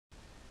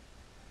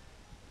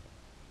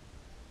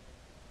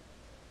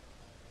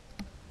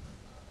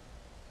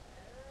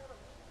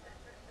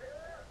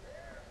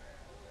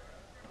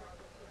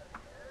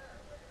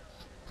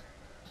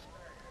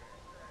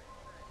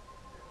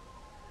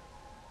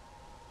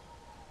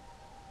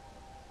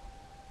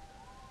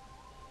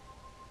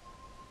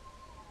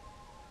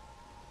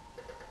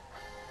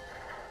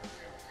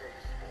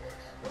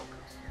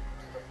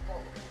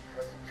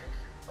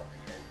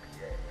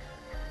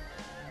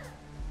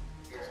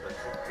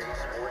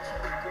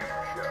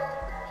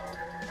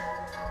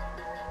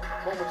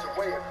moments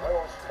away at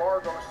Wells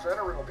Fargo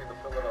Center. It'll be the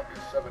Philadelphia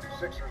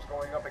 76ers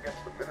going up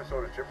against the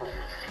Minnesota Timberwolves.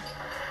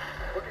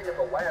 Looking at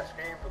the last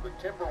game for the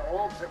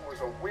Timberwolves, it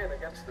was a win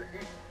against the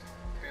Heat.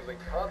 Feeling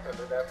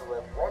confident after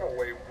a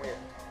runaway win.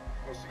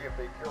 We'll see if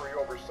they carry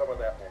over some of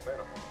that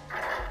momentum.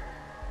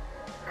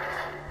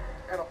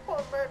 And a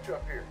fun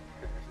matchup here.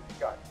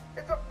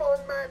 It's a fun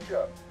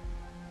matchup.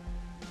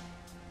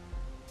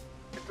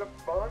 It's a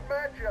fun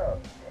matchup.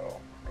 Oh,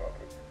 stop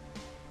it.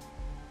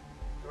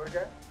 Do it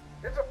again.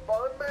 It's a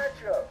fun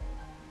matchup.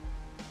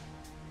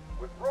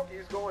 With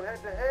rookies going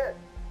head to head.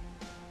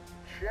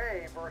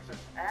 Shea versus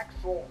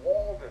Axel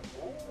Walden.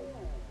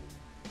 Ooh,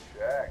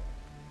 Jack.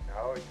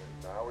 Now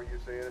are you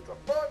saying it's a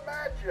fun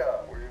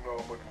matchup? Well, you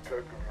know, I'm a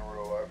detective in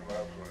real life and I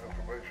have some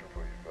information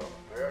for you fellas.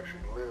 They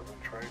actually live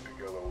and train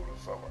together over the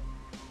summer.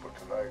 But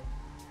tonight,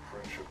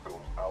 friendship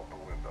goes out the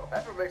window.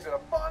 That's what makes it a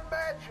fun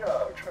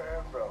matchup. Put your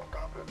hands down.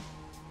 Stop it.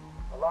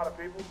 A lot of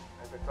people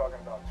have been talking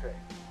about Shea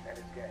and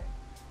his game.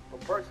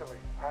 But personally,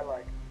 I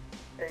like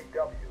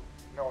AW,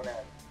 known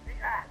as the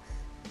Axe.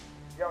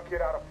 Young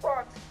kid out of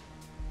front,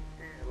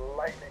 he's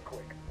lightning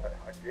quick.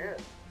 Again,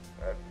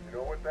 you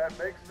know what that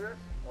makes this?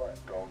 What?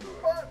 Don't do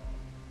it. Fun.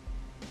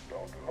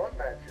 Don't do it. Fun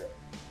matchup.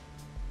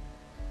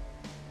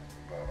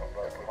 No, I'm not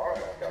putting All my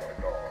right, hands got down. it.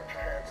 Put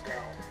your hands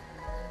down.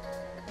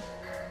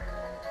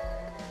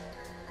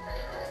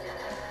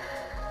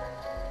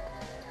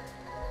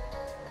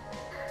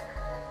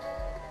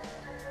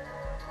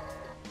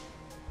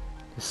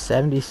 The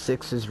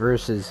 76ers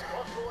versus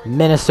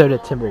Minnesota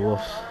Timberwolves.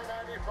 A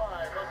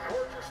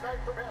gorgeous night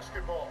for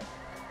basketball.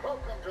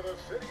 Welcome to the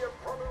city of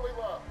brotherly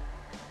love.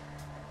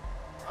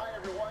 Hi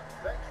everyone,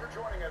 thanks for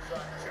joining us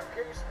on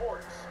 2K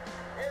Sports.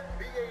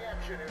 NBA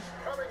action is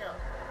coming up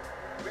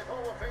with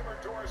Hall of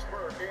Famer Doris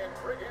Burke and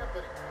Greg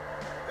Anthony.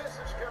 This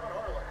is Kevin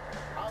Harlan.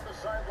 On the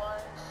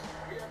sidelines,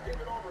 we have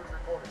David Aldridge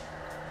reporting.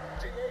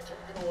 TA,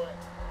 take it away.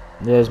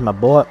 There's my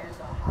boy.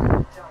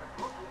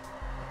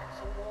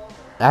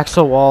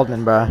 Axel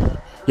Waldman, bro.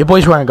 Your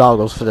boy's wearing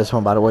goggles for this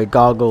one, by the way.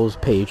 Goggles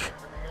Page.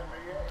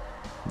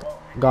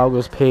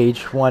 Goggles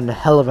Page. One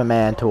hell of a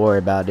man to worry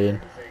about,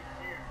 dude.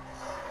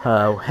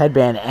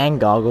 Headband and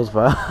goggles,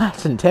 bro.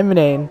 That's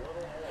intimidating.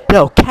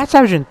 Yo, Cat's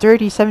averaging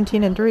 30,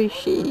 17, and 3.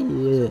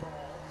 Shit.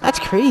 That's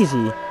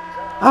crazy.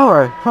 Oh,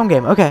 alright. Home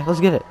game. Okay, let's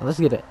get it.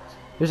 Let's get it.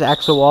 There's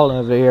Axel Waldman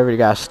over here. Already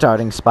got a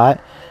starting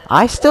spot.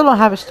 I still don't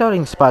have a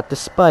starting spot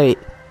despite,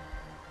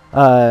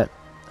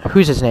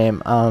 who's his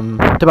name?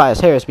 Tobias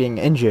Harris being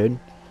injured.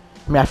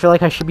 I mean, I feel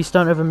like I should be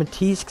starting over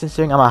Matisse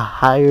considering I'm a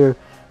higher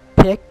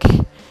pick.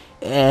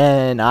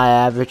 And I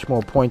average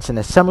more points in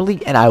the Summer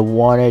League. And I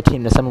won our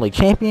team the Summer League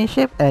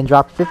Championship. And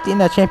dropped 50 in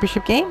that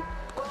championship game.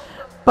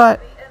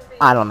 But,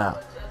 I don't know.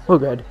 We're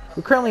good.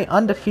 We're currently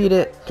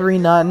undefeated.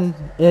 3-0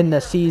 in the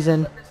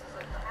season.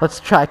 Let's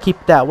try to keep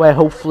it that way.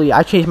 Hopefully,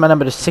 I changed my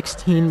number to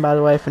 16, by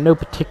the way, for no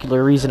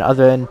particular reason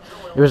other than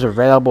it was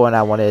available and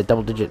I wanted a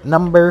double-digit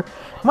number.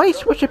 Might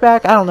switch it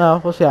back. I don't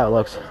know. We'll see how it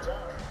looks.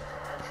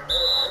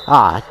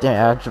 Ah,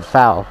 damn, that's a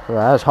foul.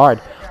 That was hard.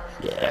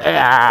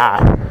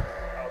 Yeah.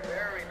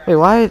 Wait,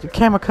 why is the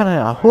camera cutting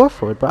a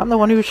Horford? But I'm the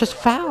one who was just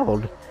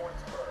fouled.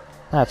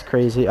 That's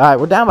crazy. All right,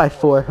 we're down by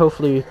 4.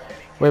 Hopefully,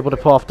 we're able to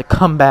pull off the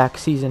comeback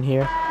season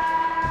here.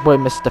 Boy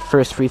missed the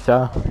first free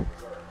throw.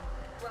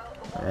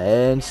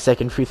 And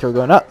second free throw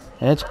going up.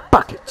 And it's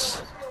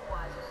buckets.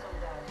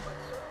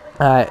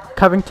 Alright,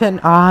 Covington.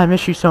 Ah, I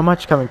miss you so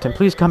much, Covington.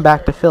 Please come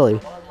back to Philly.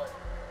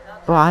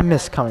 Bro, I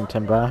miss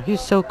Covington, bro.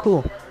 He's so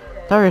cool.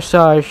 Sorry,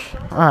 Sarge.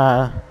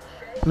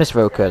 Miss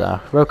Roka, though.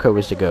 Roka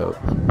was the GOAT.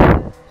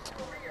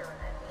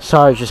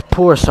 Sarge, just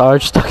poor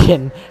Sarge, stuck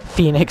in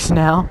Phoenix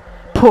now.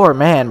 Poor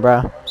man,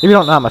 bro. If you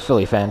don't know, I'm a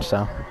Philly fan,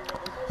 so.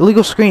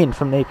 Illegal screen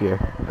from Napier.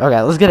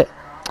 Okay, let's get it.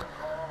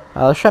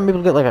 Let's try to be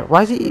able to get like a.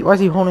 Why is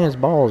he holding his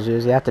balls?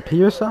 Does he have to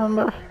pee or something,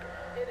 bro?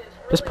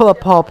 Just pull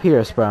up Paul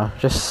Pierce, bro.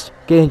 Just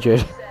get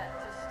injured.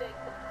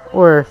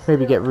 Or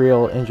maybe get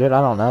real injured. I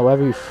don't know.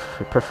 Whatever you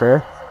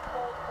prefer.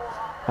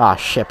 Ah,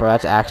 shit, bro.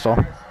 That's Axel.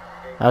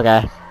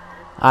 Okay.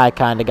 I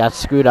kind of got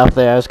screwed up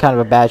there. It was kind of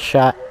a bad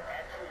shot.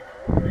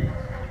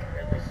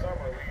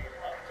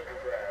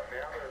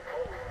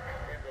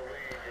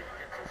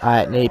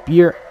 Alright,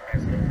 Napier.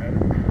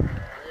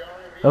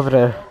 Over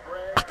to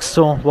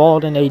Axel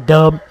Walden, a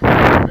dub.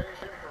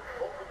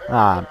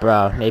 Ah,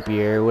 bro.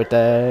 Napier with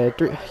the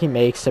 3. He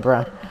makes it,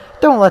 bro.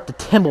 Don't let the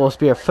Timberwolves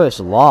be our first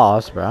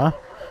loss, bro.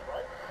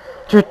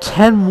 They're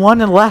 10-1 in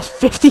the last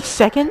 50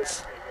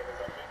 seconds?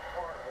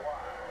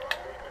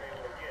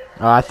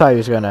 Oh, I thought he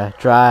was going to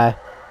try.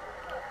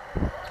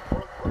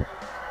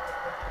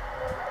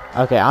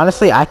 Okay,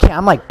 honestly, I can't.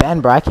 I'm like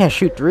Ben, bro. I can't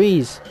shoot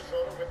threes.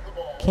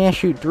 Can't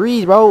shoot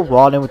threes, bro.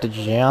 Walden with the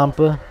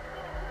jumper.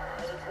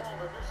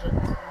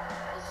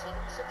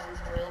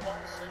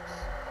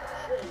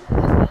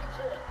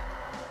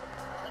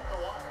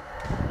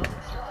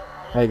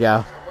 There you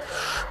go.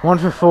 1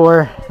 for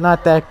 4.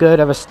 Not that good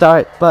of a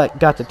start, but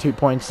got the 2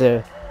 points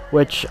there,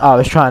 which I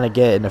was trying to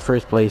get in the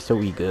first place, so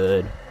we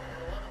good.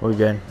 We're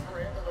good.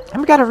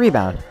 And we got a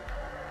rebound.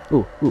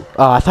 Ooh, ooh.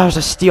 Oh, I thought it was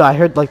a steal. I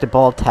heard like the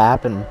ball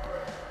tap, and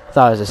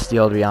Thought it was a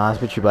steal, to be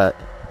honest with you, but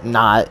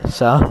not.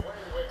 So,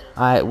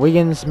 alright,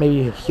 Wiggins,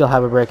 maybe he'll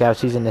have a breakout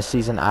season this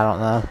season. I don't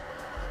know.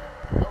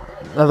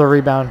 Another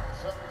rebound.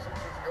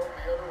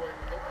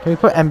 Can we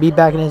put MB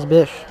back in his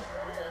bitch?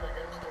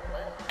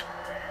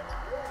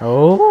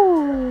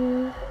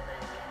 Oh.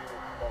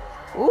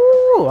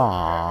 Ooh.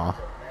 Aww.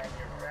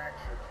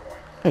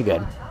 We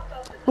good.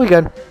 We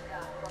good.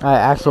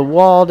 Alright, Axel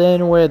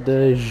Walden with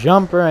the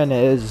jumper and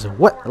his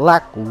wet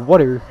like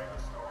water.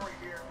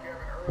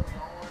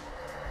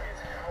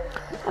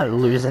 I'm not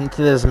losing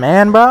to this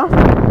man, bro.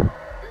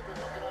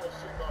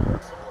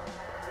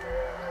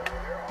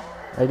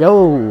 There you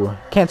go.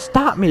 Can't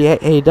stop me,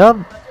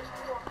 A-Dub.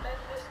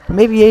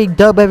 Maybe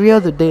A-Dub every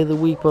other day of the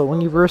week, but when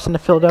you verse in the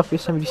Philadelphia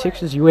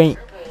 76ers, you ain't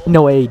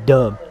no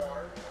A-Dub.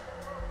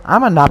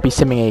 I'm gonna not be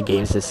simming any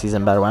games this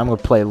season, by the way. I'm gonna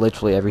play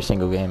literally every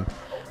single game.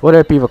 Whether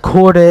it be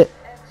recorded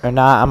or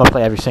not, I'm gonna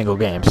play every single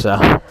game. So,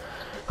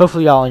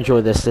 hopefully y'all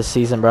enjoy this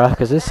season, bro,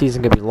 because this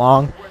season could be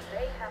long.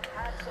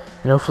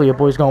 And hopefully your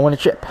boy's gonna win a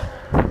chip.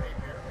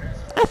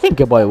 I think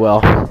your boy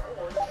will.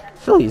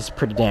 Philly's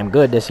pretty damn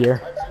good this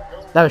year.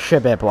 That was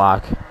shit bad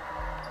block.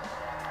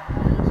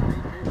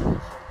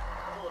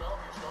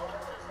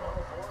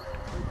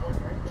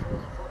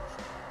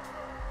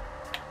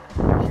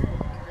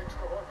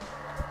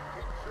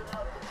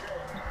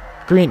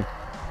 Green.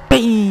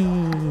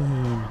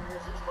 Bang!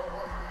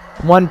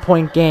 1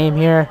 point game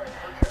here.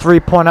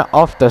 3-pointer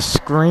off the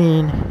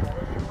screen.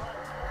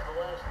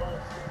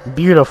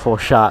 Beautiful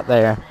shot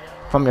there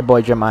from your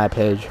boy Jeremiah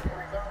Page.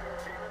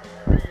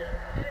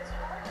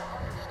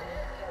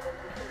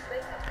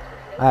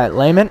 Alright,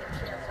 Layman.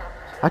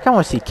 I kinda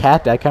wanna see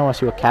Cat. I kinda wanna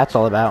see what Cat's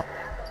all about.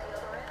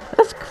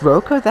 Is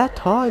Groka that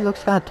tall? He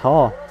looks kinda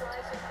tall.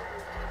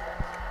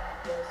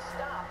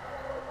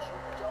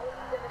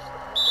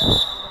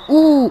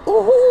 Ooh,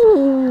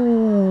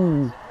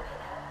 ooh,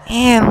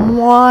 and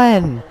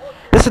one.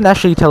 This is a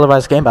nationally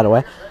televised game, by the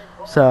way.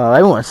 So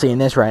everyone's seeing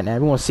this right now.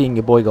 Everyone's seeing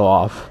your boy go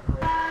off.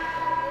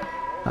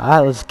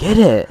 Alright, let's get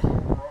it.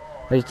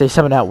 They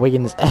summon out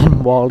Wiggins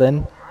and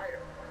Walden.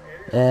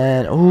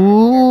 And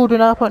ooh, they're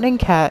not putting in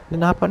Cat. They're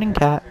not putting in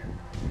Cat.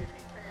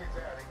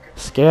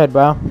 Scared,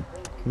 bro.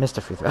 Missed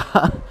a free throw.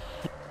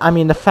 I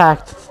mean, the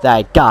fact that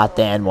I got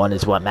the N one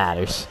is what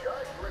matters.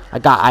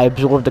 I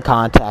absorbed the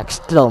contact,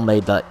 still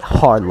made the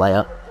hard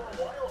layup.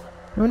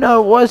 You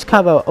know, it was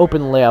kind of an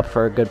open layup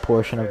for a good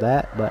portion of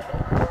that, but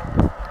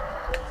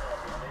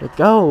there you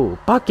go.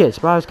 Buckets,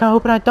 bro. I was kind of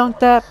hoping I dunked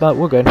that, but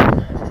we're good.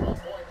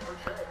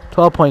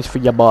 12 points for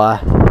your boy.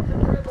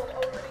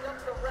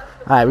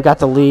 Alright, we got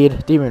the lead.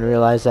 Didn't even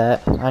realize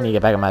that. I need to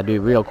get back on my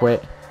dude real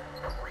quick.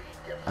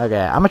 Okay,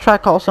 I'm going to try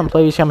to call some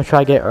plays here. I'm going to try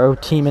to get our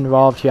team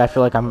involved here. I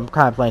feel like I'm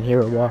kind of playing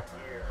hero ball,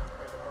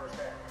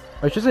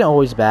 which isn't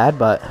always bad,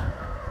 but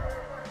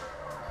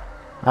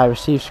I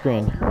receive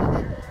screen.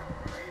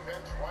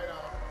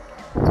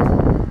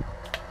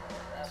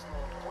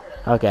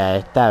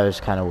 Okay, that was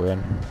kind of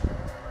weird.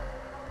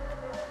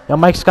 Yo,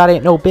 Mike Scott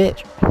ain't no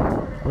bitch.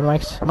 Where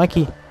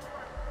Mikey?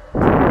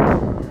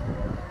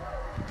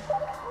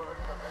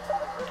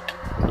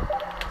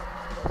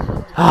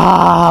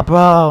 Ah,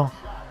 bro.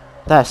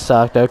 That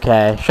sucked.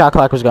 Okay. Shot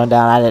clock was going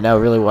down. I didn't know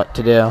really what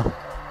to do.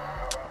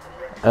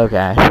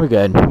 Okay. We're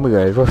good. We're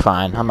good. We're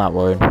fine. I'm not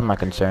worried. I'm not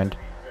concerned.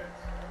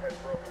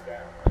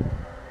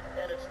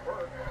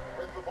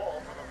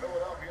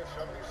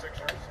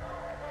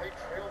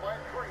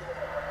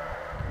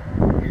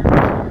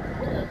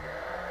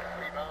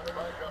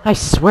 I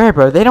swear,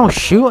 bro, they don't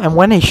shoot, and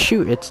when they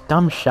shoot, it's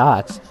dumb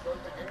shots.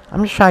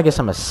 I'm just trying to get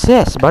some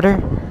assists,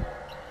 butter.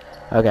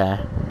 Okay.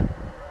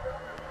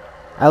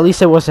 At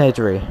least it wasn't a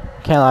three.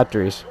 Can't allow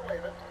threes.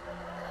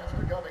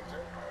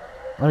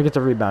 Let me get the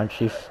rebound,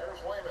 Chief.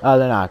 Oh,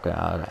 they're not good.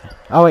 Oh, okay.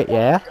 Oh, wait,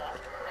 yeah?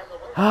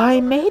 Oh,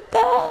 I made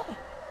that?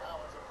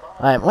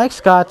 Alright, Mike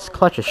Scott's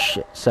clutch as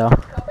shit, so.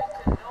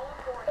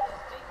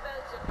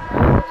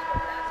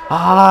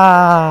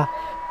 Ah!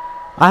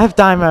 I have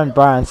diamond on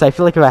bronze. I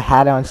feel like if I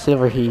had it on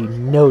silver, he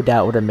no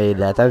doubt would have made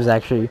that. That was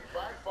actually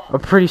a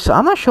pretty.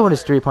 I'm not sure what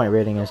his 3-point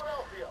rating is.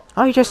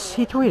 Oh, he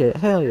tweeted.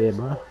 Hell yeah,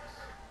 bro.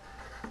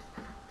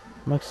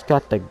 Mike's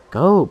got the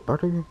goat,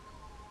 butter.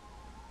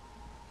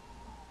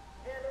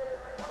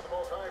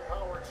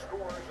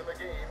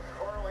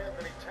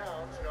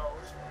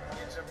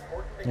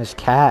 His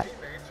cat.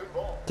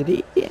 Did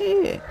he?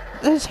 Yeah.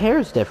 His hair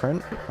is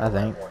different, I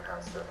think.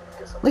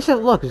 At least it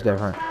looks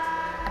different.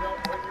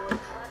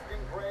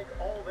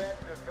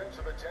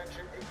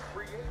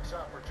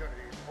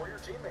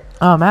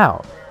 Oh, I'm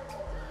out.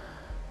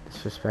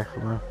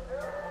 Disrespectful, bro.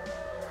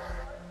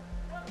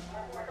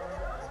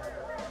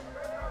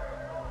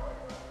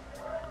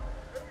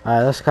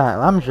 Alright, let's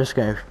I'm just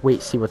gonna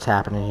wait, see what's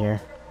happening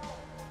here.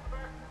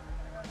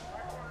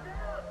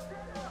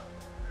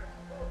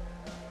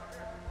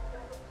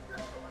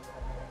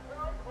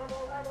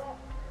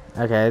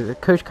 Okay, the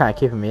coach kind of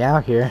keeping me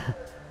out here.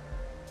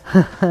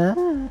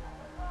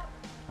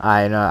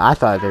 I know. I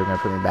thought they were gonna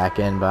put me back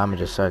in, but I'm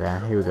just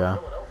okay. Here we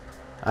go.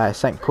 Alright,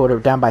 second quarter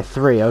down by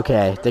 3.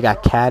 Okay, they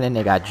got Cat and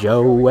they got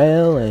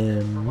Joel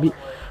and me.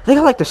 They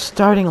got like the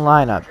starting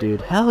lineup,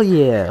 dude. Hell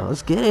yeah.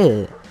 Let's get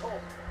it.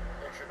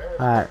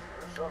 Alright.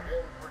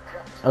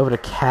 Over to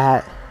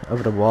Cat.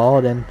 Over to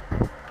Walden.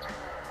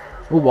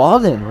 Ooh,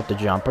 Walden with the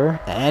jumper.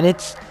 And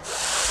it's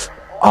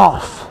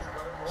off.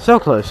 So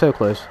close, so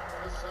close.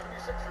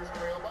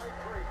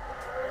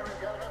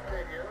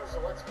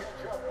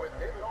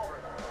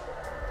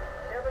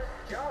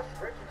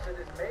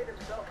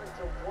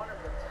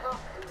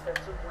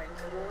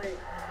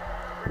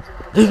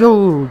 There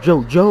you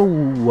go,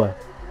 Joe.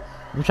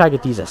 I'm trying to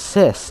get these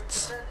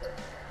assists.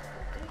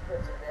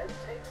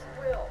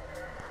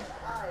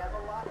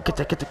 Get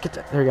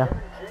that. There you go.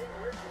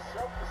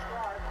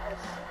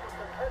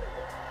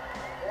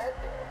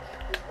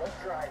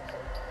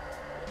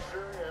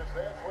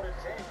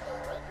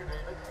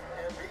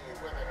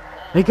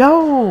 There you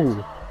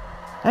go.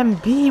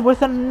 MB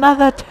with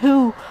another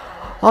 2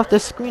 off the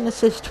screen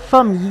assist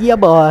from ya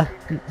boy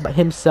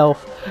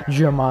himself,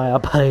 Jeremiah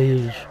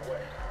Page.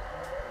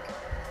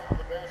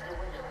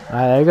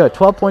 Alright, there you go.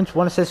 12 points,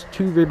 1 assist,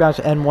 2 rebounds,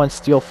 and 1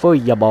 steal for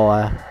ya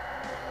boy.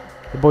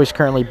 The boy's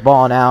currently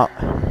balling out.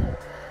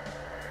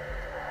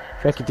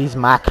 Try to get these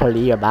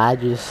MyCareer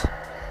badges.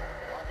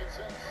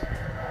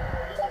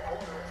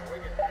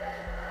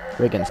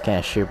 Wiggins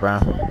can't shoot, bro.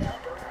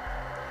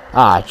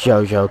 Ah,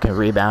 JoJo can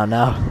rebound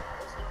now.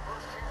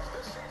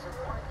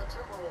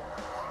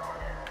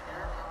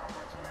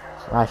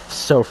 I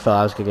so felt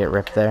I was gonna get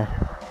ripped there.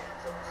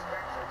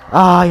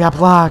 Ah, he got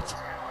blocked.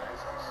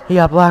 He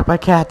got blocked by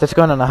Cat. That's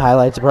going on the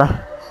highlights, bro. Alright,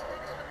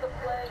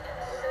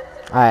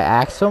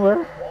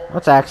 Axel.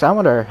 What's Axel? I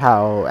wonder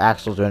how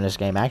Axel's doing this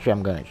game. Actually,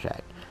 I'm gonna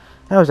check.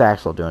 How's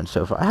Axel doing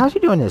so far? How's he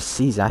doing this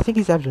season? I think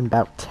he's averaging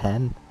about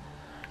 10.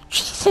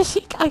 Jesus,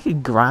 he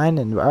got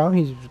grinding, bro.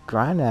 He's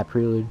grinding that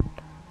prelude.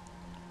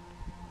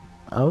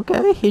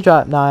 Okay, he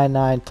dropped 9,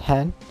 9,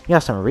 10. He got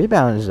some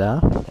rebounds, though.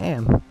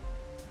 Damn.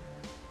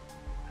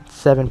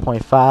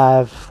 7.5,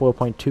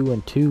 4.2,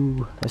 and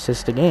 2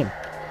 assists a game.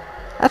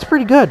 That's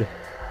pretty good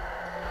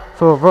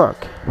for a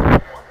rook.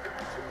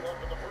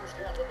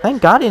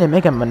 Thank God he didn't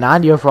make him a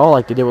 90 overall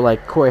like they did with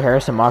like Corey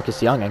Harrison,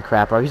 Marcus Young, and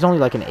crap, bro. He's only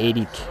like an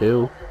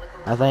 82,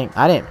 I think.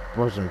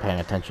 Wasn't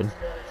paying attention.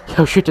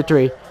 Yo, shoot the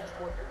 3.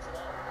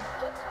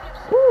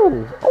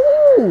 Ooh,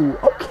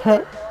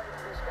 okay.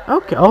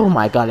 Okay, oh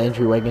my God,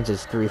 Andrew Wiggins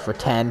is 3 for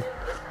 10.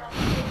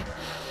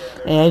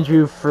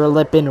 Andrew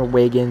Flippin'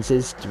 Wiggins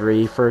is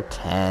 3 for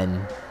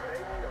 10.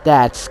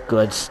 That's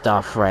good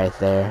stuff right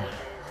there.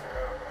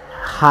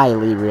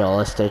 Highly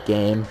realistic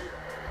game.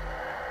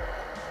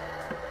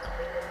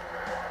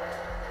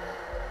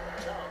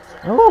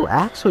 Oh,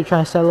 Axel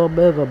trying to set a little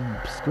bit of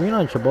a screen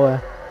on your boy.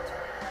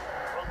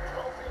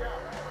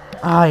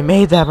 Oh, he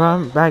made that, bro.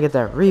 I'm about to get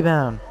that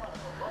rebound.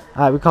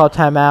 Alright, we call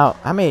timeout.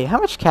 How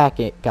much Cat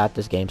got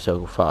this game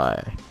so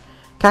far?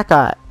 Cat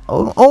got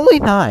only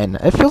 9.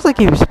 It feels like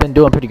he's been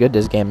doing pretty good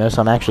this game, though,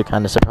 so I'm actually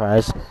kind of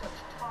surprised.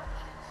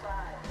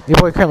 Your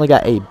boy currently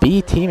got a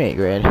B teammate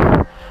grade.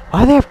 Why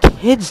do they have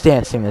kids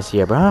dancing this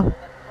year, bro?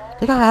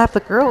 They got half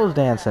the girls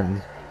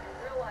dancing.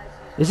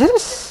 Is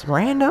this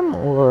random,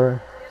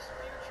 or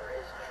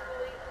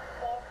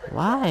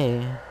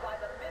why?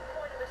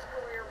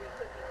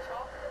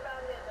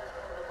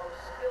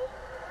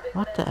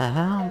 What the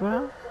hell,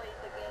 bro?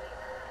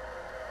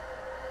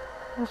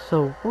 That's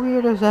the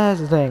weirdest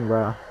ass thing,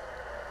 bro.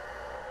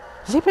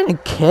 Has he been a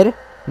kid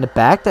in the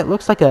back that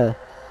looks like a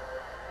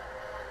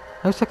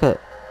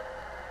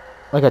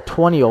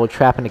 20-year-old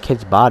trapped in a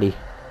kid's body?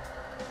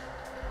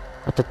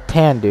 That's a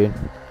tan dude.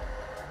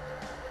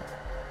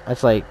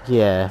 That's like,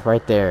 yeah,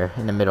 right there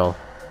in the middle.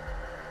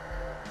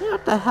 Yeah,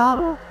 what the hell,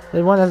 bro?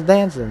 The one that's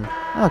dancing.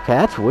 Okay,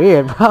 that's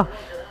weird, bro.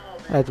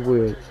 That's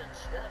weird.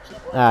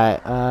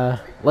 Alright,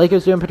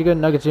 Lakers doing pretty good,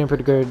 Nuggets doing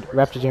pretty good,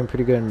 Raptors doing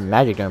pretty good,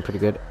 Magic doing pretty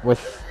good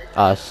with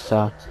us,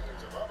 so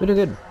we're doing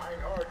good.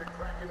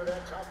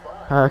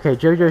 Okay,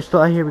 JoJo's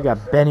still out here. We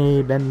got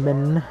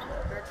Ben.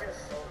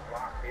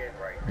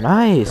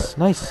 Nice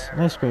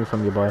screen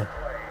from you, boy.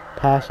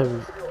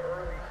 Passive.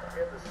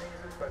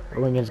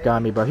 Wiggins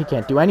got me, bro. He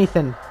can't do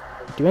anything.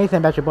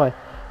 About your boy.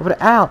 Over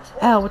to Al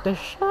with the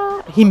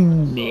shot. He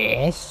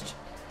missed.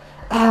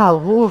 Al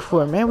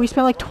Wolford, man. We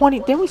spent like 20.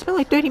 Didn't we spend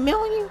like 30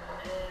 million?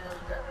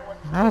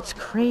 That's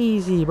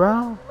crazy,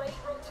 bro.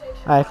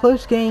 Alright,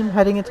 close game.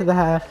 Heading into the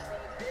half.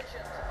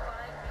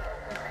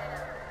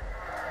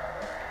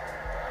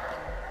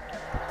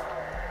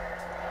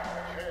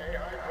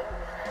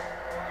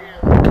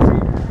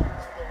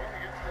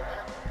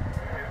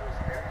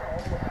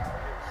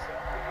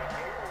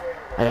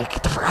 Hey,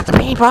 get the fuck out the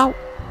paint, bro.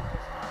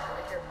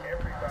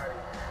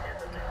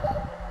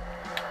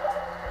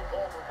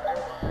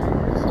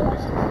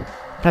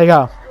 There you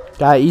go.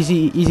 Got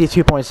easy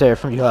 2 points there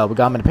from Joel. We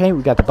got him in the paint.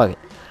 We got the bucket.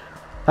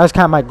 That was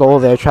kind of my goal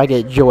there. Try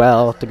to get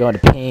Joel to go in the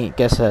paint.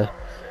 Guess a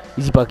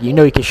easy bucket. You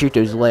know you can shoot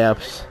those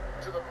layups.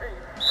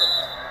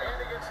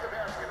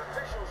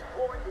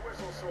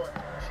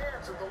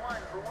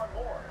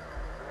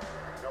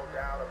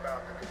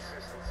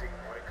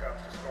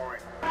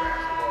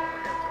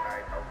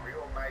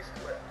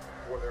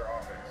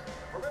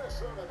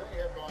 Minnesota, they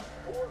have gone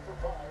 4 for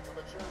 5 from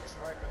the charity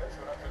stripe in this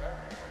one up to now.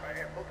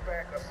 And look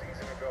back a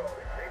season ago,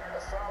 they did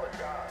a solid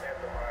job at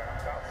the line,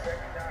 about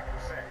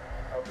 79%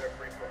 of their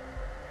free throws.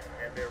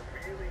 And they're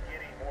really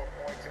getting more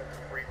points at the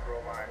free throw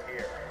line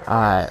here.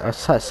 Alright, let's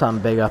set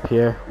something big up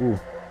here. Ooh.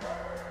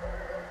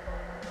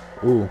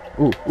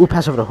 Ooh,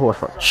 pass over the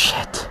horse.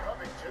 Shit.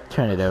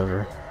 Turn it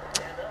over.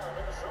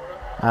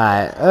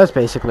 Alright, that's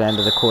basically end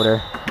of the quarter.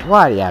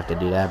 Why do you have to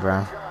do that, bro?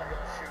 And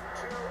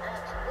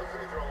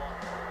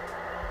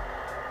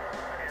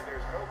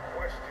there's no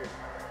question,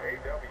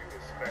 AW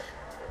is special.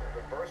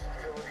 The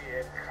versatility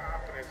and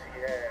confidence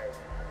he has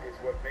is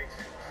what makes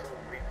him so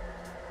lethal.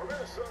 For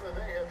Minnesota,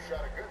 they have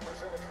shot a good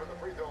percentage from the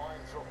free throw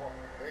line so far.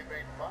 They've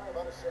made 5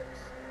 out of 6.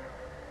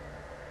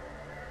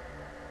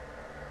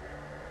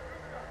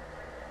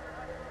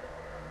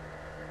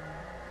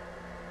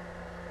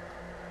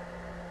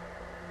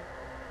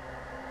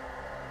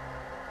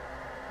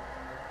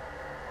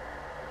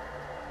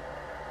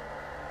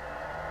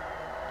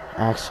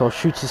 Axel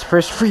shoots his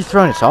first free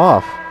throw and it's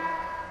off.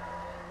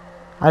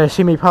 I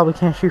assume he probably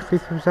can't shoot free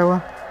throws that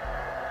well.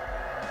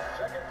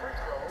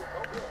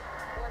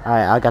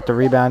 Alright, I got the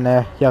rebound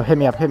there. Yo, hit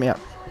me up.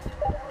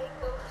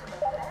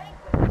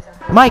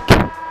 Mike!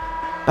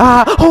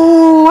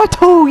 Oh,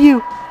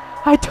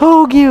 I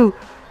told you!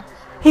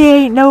 He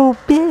ain't no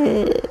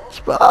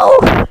bitch, bro!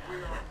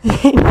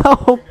 He ain't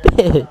no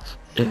bitch.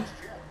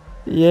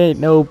 He ain't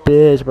no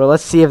bitch, bro.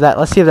 Let's see if that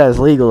is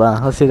legal,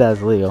 huh? Let's see if that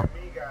is legal.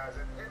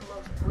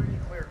 Pretty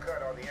clear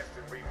cut on the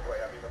instant replay.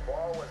 I mean, the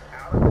ball was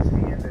out of his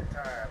hands at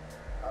time.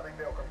 I think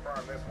they'll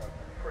confirm this one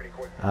pretty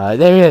quickly.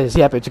 There he is.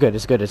 Yep,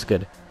 it's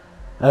good.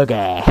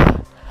 Okay.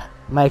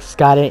 Mike's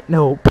got it.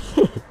 No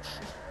bitch.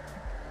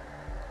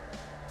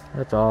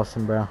 That's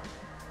awesome, bro.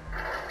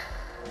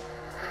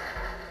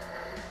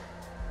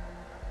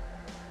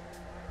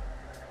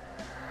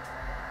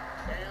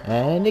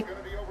 And it.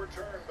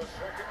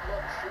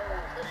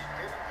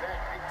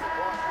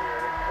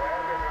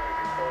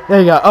 There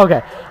you go.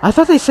 Okay. I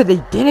thought they said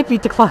they didn't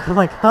beat the clock. I'm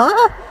like,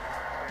 huh?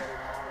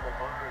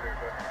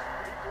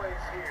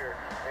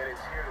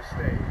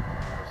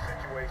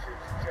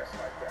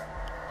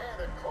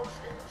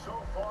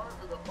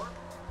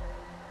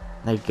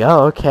 There you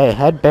go. Okay.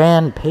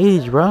 Headband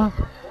Page, bro.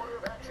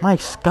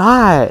 Mike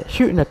Scott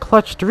shooting a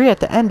clutch 3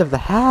 at the end of the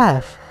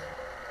half.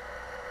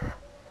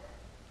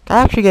 Can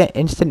I actually get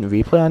instant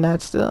replay on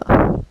that still?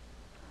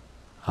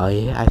 Oh,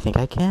 yeah. I think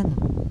I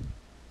can.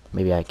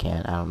 Maybe I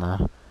can. I don't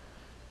know.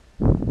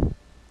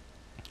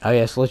 Oh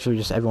yeah, it's literally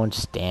just everyone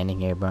standing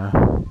here, bro.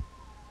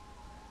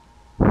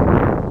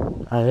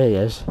 Oh, there he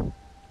is.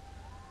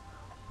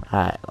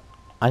 Alright,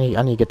 I need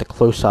to get the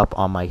close up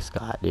on Mike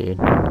Scott, dude.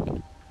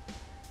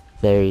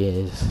 There he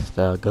is,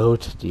 the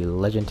GOAT, the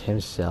legend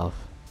himself.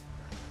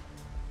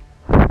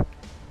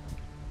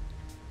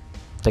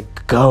 The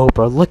GOAT,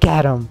 bro. Look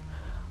at him.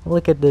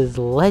 Look at this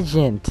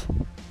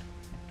legend.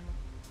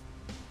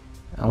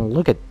 Oh,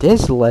 look at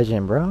this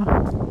legend,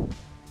 bro.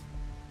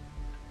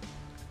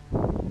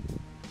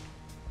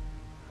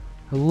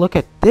 Look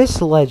at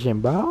this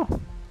legend, bro.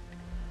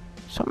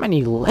 So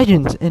many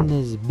legends in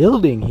this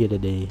building here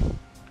today.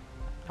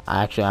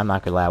 Actually, I'm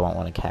not gonna lie. I want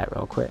one cat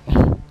real quick.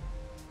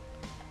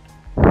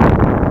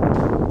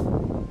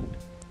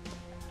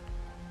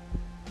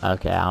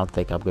 Okay, I don't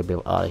think I'm gonna be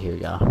able. Oh, here we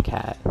go.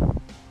 Cat.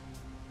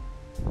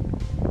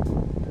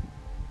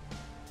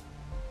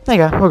 There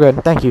you go. We're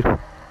good. Thank you.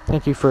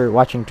 Thank you for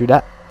watching through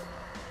that.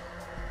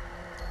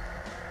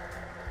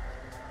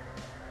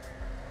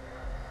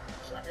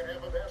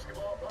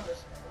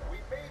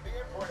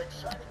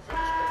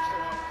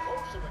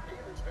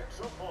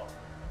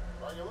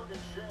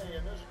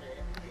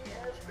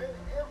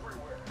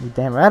 You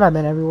damn right I've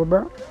been everywhere,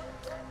 bro.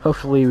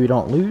 Hopefully we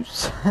don't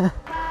lose.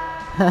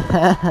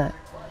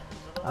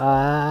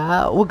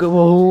 We'll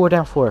go. We're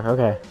down 4.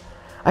 Okay.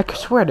 I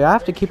swear, dude, I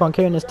have to keep on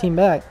carrying this team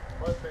back.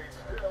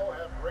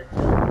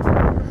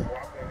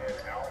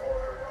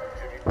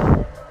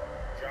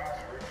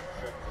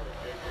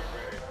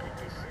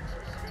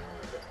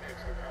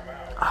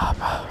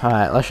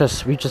 Alright,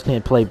 we just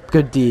need to play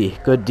good D.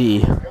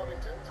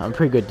 I'm a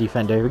pretty good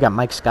defender. We got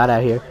Mike Scott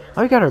out here.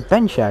 Oh, we got our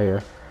bench out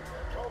here.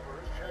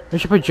 We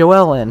should put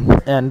Joel in,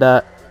 and,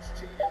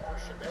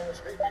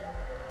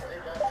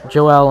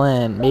 Joel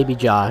in, maybe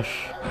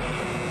Josh.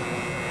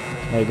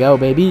 There you go,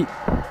 baby.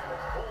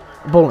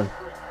 Bowling.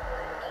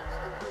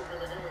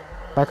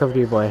 Back over to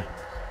your boy.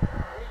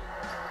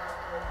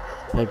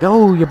 There you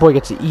go, your boy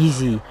gets an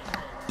easy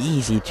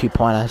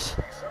 2-pointers.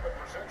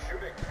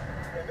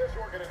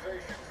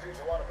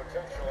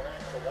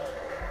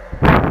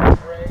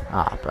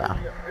 Ah, bro.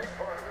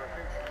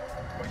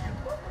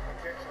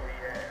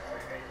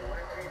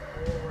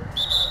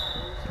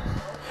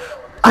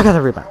 I got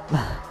the rebound.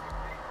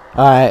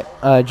 Alright,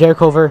 Jared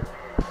Culver,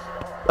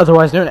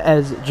 otherwise known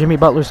as Jimmy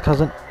Butler's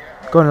cousin,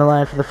 going to the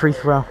line for the free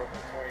throw.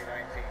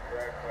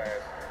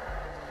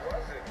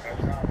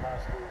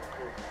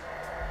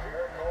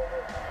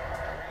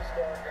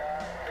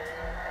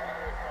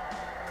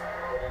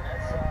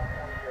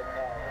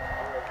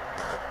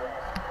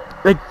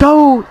 Like,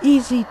 go!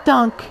 Easy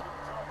dunk!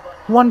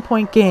 1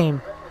 point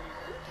game.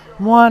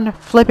 1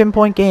 flipping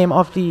point game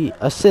off the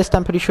assist,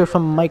 I'm pretty sure,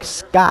 from Mike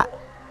Scott.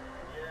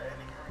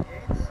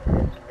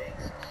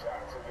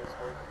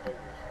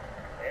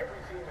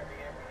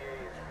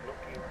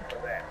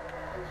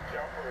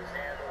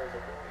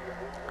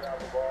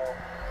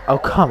 Oh,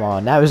 come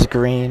on. That was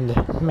greened.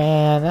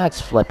 Man, that's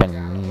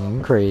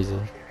flipping crazy.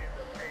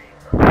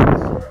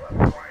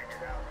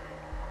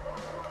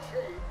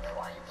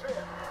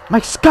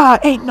 Mike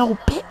Scott ain't no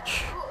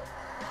bitch.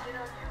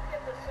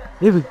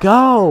 Here we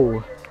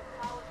go.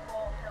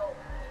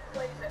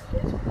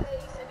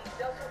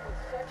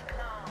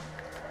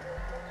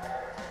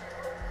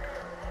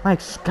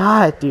 Mike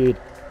Scott, dude.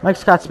 Mike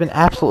Scott's been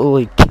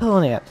absolutely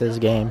killing it at this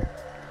game.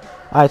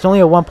 Alright, it's only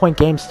a 1 point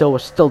game still. We're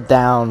still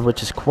down,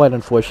 which is quite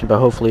unfortunate, but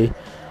hopefully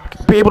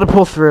we'll be able to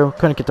pull through.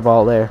 Couldn't get the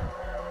ball there.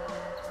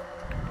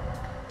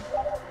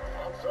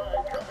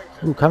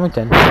 Ooh,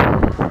 Covington.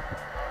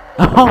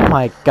 Oh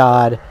my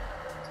god.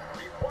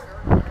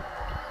 There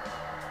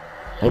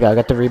you go, I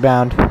got the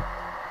rebound.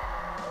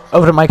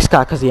 Over to Mike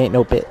Scott because he ain't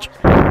no bitch.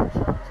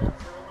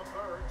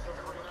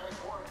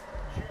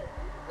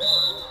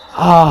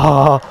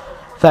 Oh,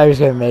 thought he was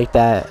going to make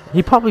that.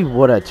 He probably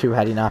would have too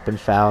had he not been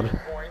fouled.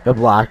 Or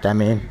blocked, I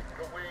mean.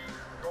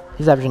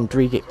 He's averaging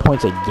 3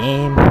 points a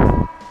game.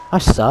 I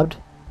subbed.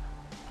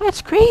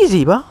 That's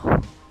crazy, bro.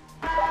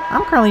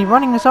 I'm currently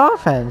running this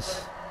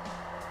offense.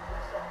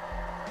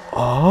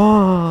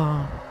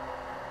 Oh.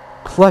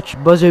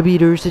 Clutch buzzer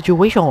beater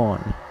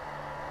situation.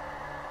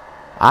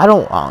 I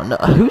don't know.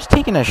 Who's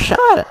taking a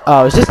shot?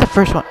 Oh, is this the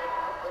first one?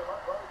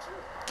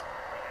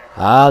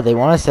 Oh, they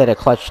want to set a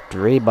clutch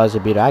 3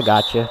 buzzer beater. I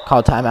got you.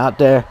 Call timeout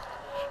there.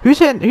 Who's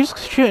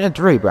shooting a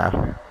 3,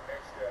 bro?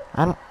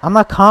 I'm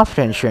not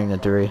confident in shooting a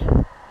 3. Is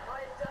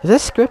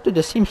this scripted?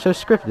 This seems so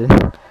scripted.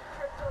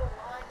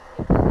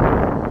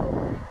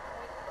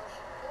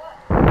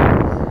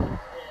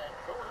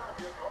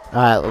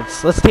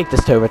 Alright, let's take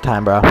this to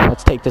overtime, bro.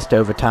 Let's take this to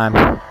overtime.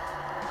 I'm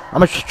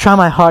gonna try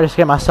my hardest to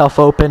get myself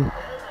open.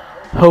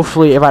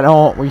 Hopefully, if I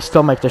don't, we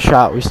still make the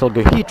shot. We still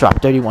go. He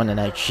dropped 31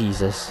 tonight.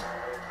 Jesus.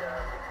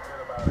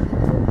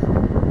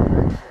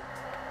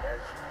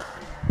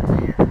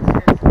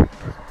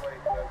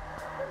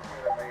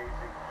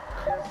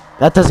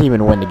 That doesn't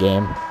even win the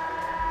game.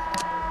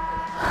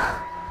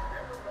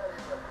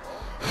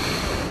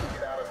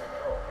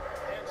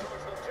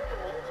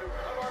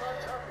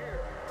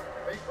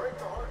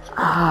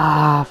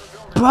 Ah,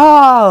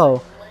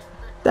 bro!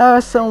 That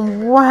was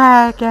some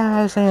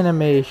whack-ass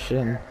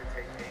animation.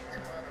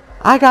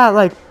 I got,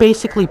 like,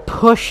 basically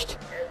pushed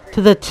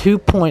to the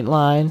 2-point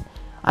line.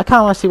 I kind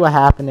of want to see what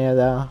happened there,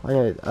 though. Like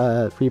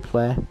a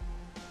replay.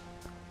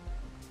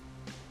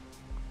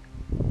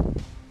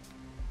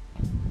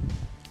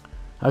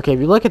 Okay, if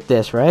you look at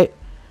this, right?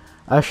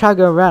 I was trying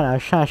to go around. I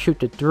was trying to shoot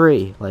the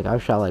 3. Like, I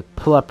was trying to, like,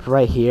 pull up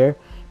right here.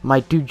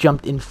 My dude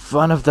jumped in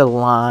front of the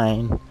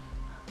line.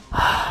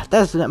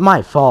 That's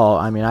my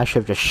fault. I mean, I should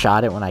have just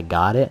shot it when I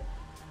got it.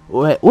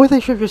 Or they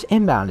should have just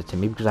inbounded to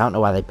me, because I don't know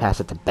why they passed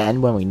it to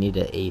Ben when we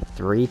needed a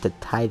 3 to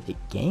tie the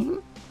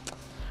game.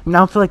 I mean, I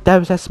don't feel like that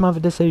was that smart of a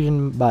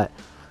decision, but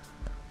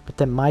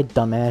then my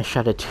dumbass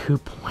shot a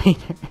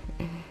 2-pointer.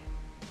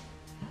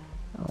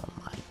 Oh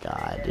my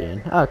god,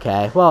 dude.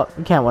 Okay, well,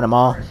 we can't win them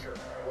all.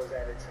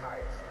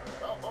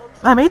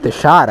 I made the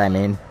shot, I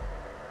mean.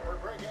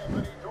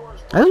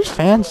 I lose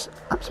fans.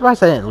 I'm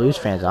surprised I didn't lose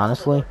fans,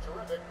 honestly.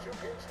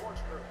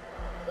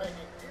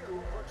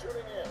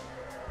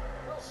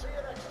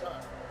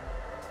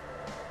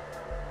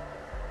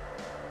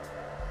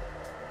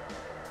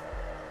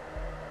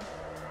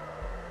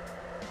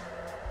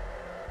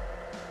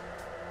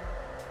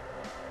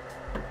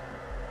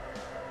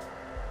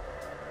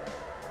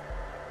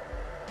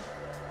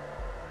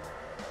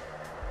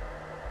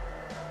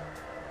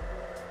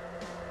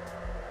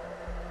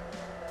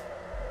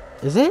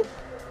 Is it?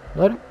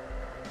 Loading?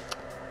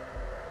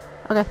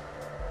 Okay.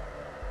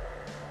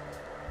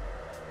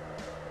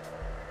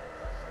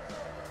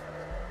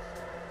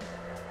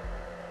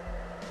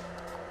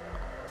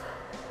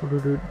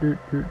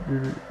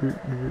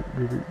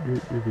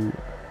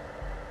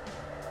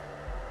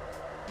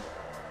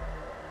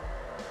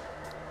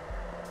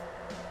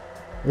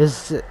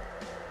 Is it?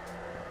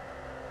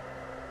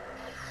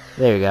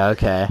 There we go,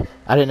 okay.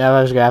 I didn't know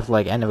I was gonna have to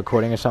like end the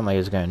recording or something, like it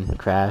was gonna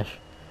crash.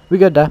 We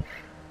good though.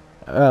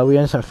 We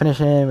earned some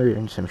finishing, we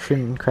earned some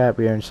shooting crap,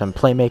 we earned some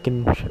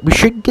playmaking. We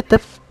should get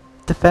the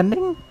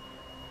defending?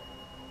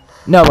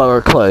 No, but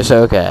we're close,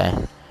 okay.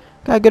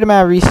 Got a good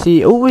amount of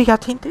receipt. Oh, we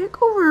got team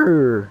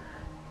takeover!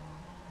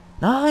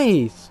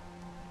 Nice!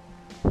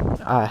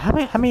 How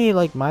many,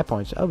 like, my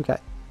points? Oh, we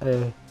got,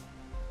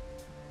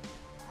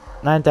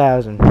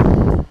 9,000.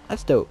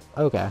 That's dope,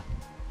 okay.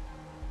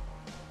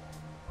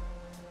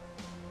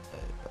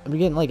 Are we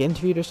getting, like,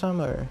 interviewed or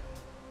something, or?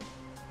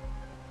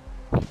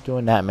 Keep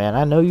doing that, man.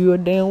 I know you a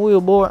damn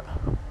wheel, boy.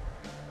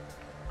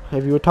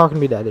 If you were talking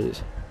to me, that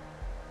is.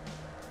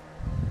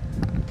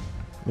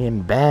 Me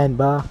and Ben,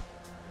 bah.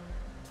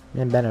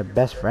 Me and Ben are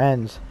best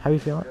friends. How you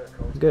feeling?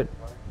 Good.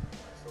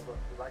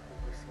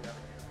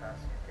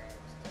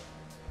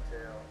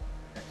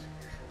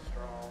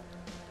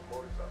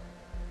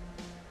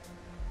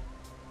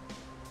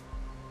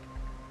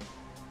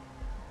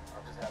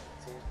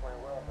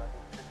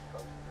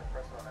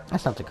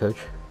 That's not the coach.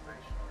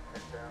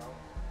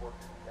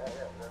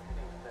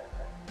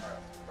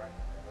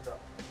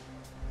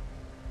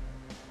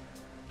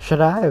 Should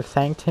I have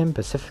thanked him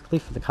specifically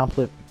for the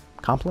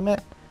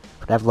compliment?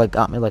 Would I have like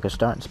got me like a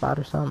starting spot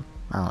or something?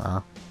 I don't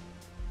know.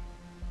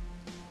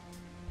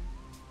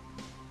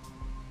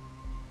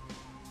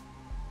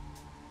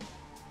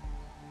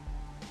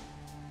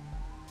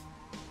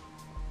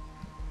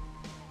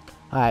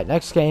 Alright,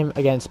 next game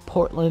against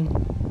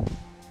Portland.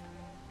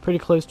 Pretty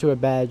close to our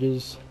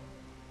badges.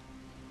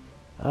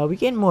 We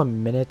getting more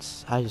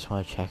minutes. I just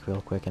want to check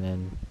real quick and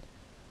then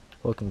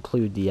we'll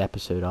conclude the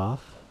episode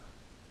off.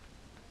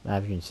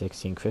 Averaging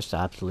 16.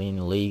 Kristaps leading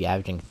the league,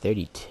 averaging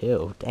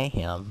 32.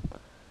 Damn.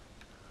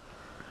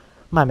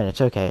 My minutes,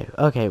 okay.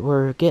 Okay,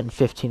 we're getting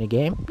 15 a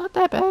game. Not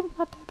that bad,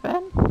 not that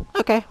bad.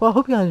 Okay, well,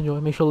 hope you guys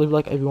enjoy. Make sure to leave a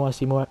like if you want to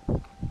see more.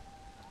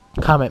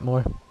 Comment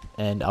more.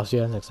 And I'll see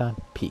you guys next time.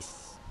 Peace.